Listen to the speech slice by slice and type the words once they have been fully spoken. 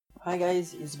Hi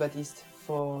guys, it's Baptiste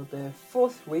for the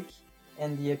fourth week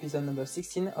and the episode number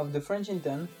 16 of The French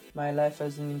Intern, my life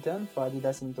as an intern for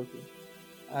Adidas in Tokyo.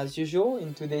 As usual,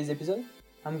 in today's episode,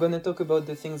 I'm gonna talk about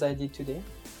the things I did today,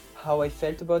 how I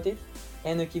felt about it,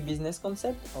 and a key business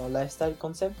concept or lifestyle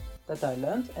concept that I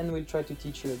learned and will try to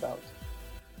teach you about.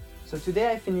 So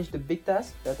today I finished the big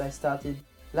task that I started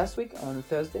last week on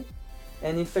Thursday,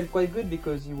 and it felt quite good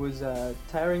because it was a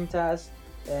tiring task.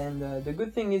 And the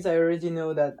good thing is I already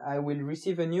know that I will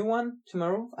receive a new one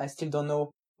tomorrow. I still don't know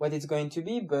what it's going to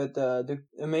be, but the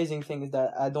amazing thing is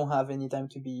that I don't have any time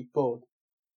to be bored.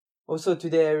 Also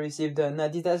today I received an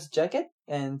Adidas jacket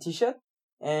and t-shirt,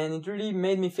 and it really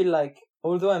made me feel like,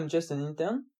 although I'm just an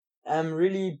intern, I'm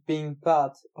really being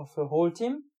part of a whole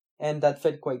team, and that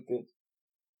felt quite good.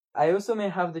 I also may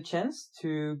have the chance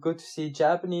to go to see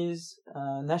Japanese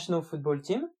national football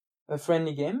team, a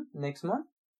friendly game next month,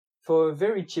 for a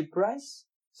very cheap price.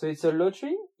 So it's a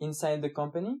lottery inside the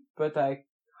company, but I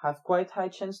have quite high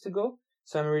chance to go.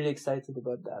 So I'm really excited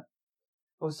about that.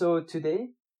 Also today,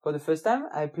 for the first time,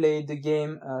 I played the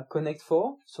game Connect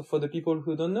 4. So for the people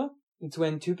who don't know, it's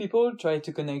when two people try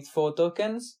to connect 4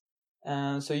 tokens.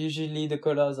 So usually the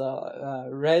colors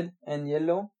are red and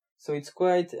yellow. So it's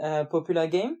quite a popular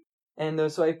game.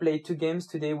 And so I played 2 games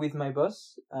today with my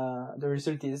boss. The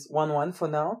result is 1-1 for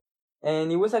now.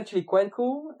 And it was actually quite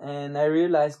cool, and I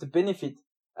realized the benefit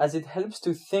as it helps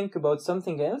to think about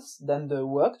something else than the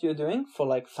work you're doing for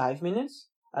like 5 minutes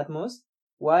at most,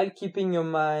 while keeping your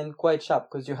mind quite sharp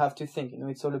because you have to think,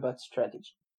 it's all about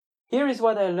strategy. Here is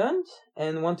what I learned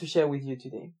and want to share with you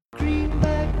today.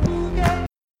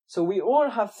 So we all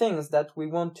have things that we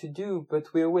want to do,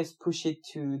 but we always push it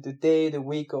to the day, the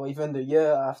week, or even the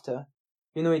year after.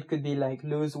 It could be like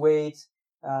lose weight,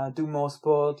 do more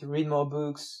sport, read more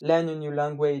books, learn a new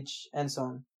language, and so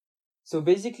on. So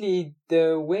basically,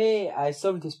 the way I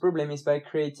solve this problem is by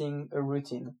creating a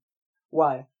routine.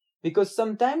 Why? Because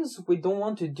sometimes we don't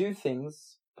want to do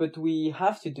things, but we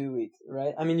have to do it,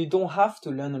 right? I mean, you don't have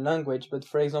to learn a language, but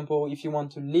for example, if you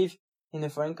want to live in a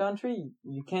foreign country,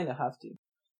 you kind of have to.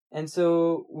 And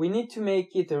so we need to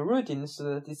make it a routine so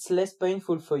that it's less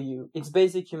painful for you. It's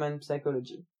basic human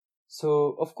psychology.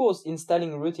 So of course,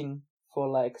 installing a routine for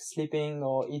like sleeping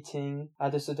or eating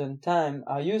at a certain time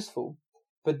are useful.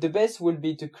 But the best would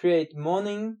be to create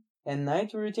morning and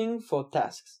night routine for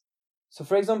tasks. So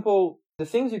for example, the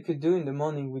things you could do in the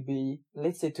morning would be,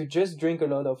 let's say, to just drink a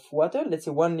lot of water. Let's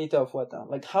say 1 liter of water.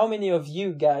 Like how many of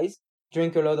you guys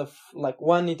drink a lot of like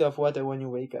 1 liter of water when you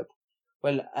wake up?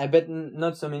 Well, I bet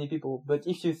not so many people, but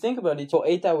if you think about it, for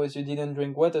 8 hours you didn't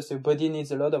drink water, so your body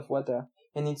needs a lot of water,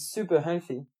 and it's super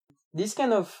healthy. These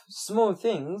kind of small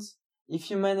things, if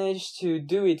you manage to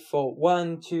do it for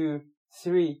 1, 2,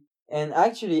 3, and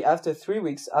actually after 3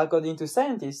 weeks, according to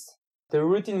scientists, the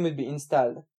routine would be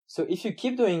installed. So if you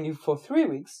keep doing it for 3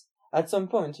 weeks, at some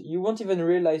point, you won't even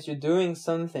realize you're doing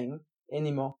something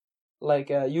anymore.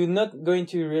 You're not going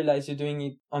to realize you're doing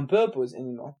it on purpose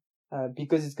anymore.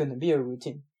 Because it's gonna be a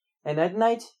routine. And at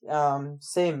night,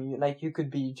 same, like you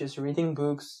could be just reading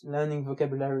books, learning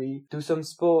vocabulary, do some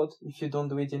sport if you don't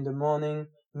do it in the morning,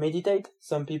 meditate,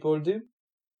 some people do.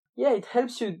 Yeah, it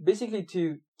helps you basically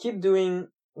to keep doing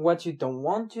what you don't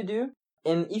want to do.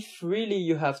 And if really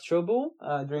you have trouble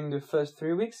during the first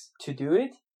 3 weeks to do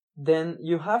it, then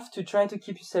you have to try to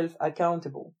keep yourself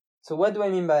accountable. So what do I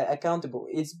mean by accountable?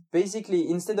 It's basically,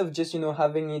 instead of just,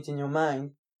 having it in your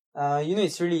mind,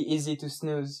 it's really easy to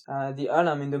snooze the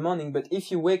alarm in the morning, but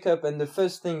if you wake up and the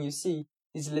first thing you see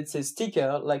is, let's say,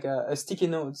 sticker, like a sticky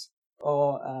notes,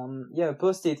 or a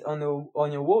post-it on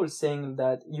your wall saying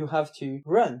that you have to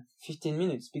run 15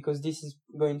 minutes because this is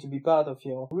going to be part of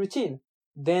your routine,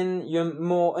 then you're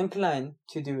more inclined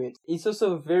to do it. It's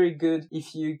also very good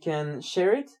if you can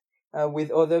share it with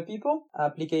other people.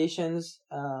 Applications,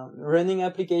 running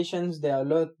applications, there are a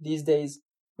lot these days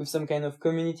with some kind of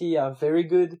community are very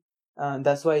good.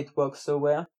 That's why it works so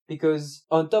well. Because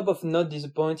on top of not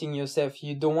disappointing yourself,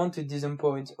 you don't want to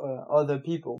disappoint other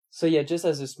people. So yeah, just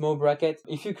as a small bracket,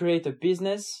 if you create a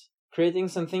business, creating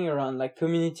something around like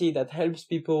community that helps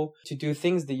people to do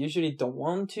things they usually don't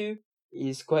want to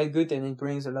is quite good, and it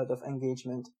brings a lot of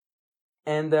engagement.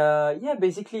 And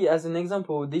basically, as an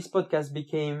example, this podcast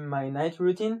became my night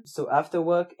routine, so after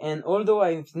work. And although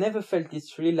I've never felt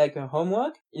it's really like a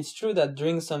homework, it's true that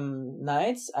during some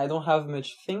nights I don't have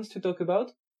much things to talk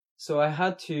about, so I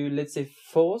had to, let's say,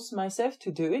 force myself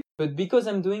to do it. But because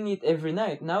I'm doing it every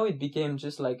night, now it became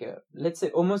just like let's say,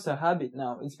 almost a habit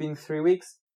now. It's been 3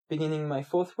 weeks, beginning my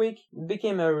 4th week, it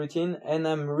became a routine, and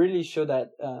I'm really sure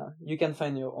that you can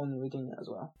find your own routine as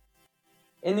well.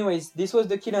 Anyways, this was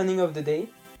the key learning of the day.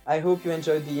 I hope you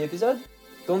enjoyed the episode.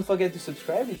 Don't forget to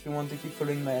subscribe if you want to keep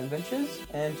following my adventures,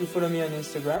 and to follow me on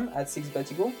Instagram at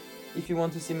 6batigo if you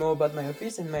want to see more about my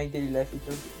office and my daily life in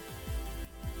Tokyo.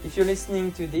 If you're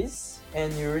listening to this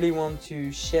and you really want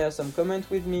to share some comment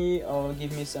with me or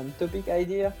give me some topic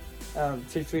idea,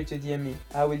 feel free to DM me.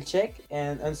 I will check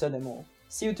and answer them all.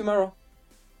 See you tomorrow!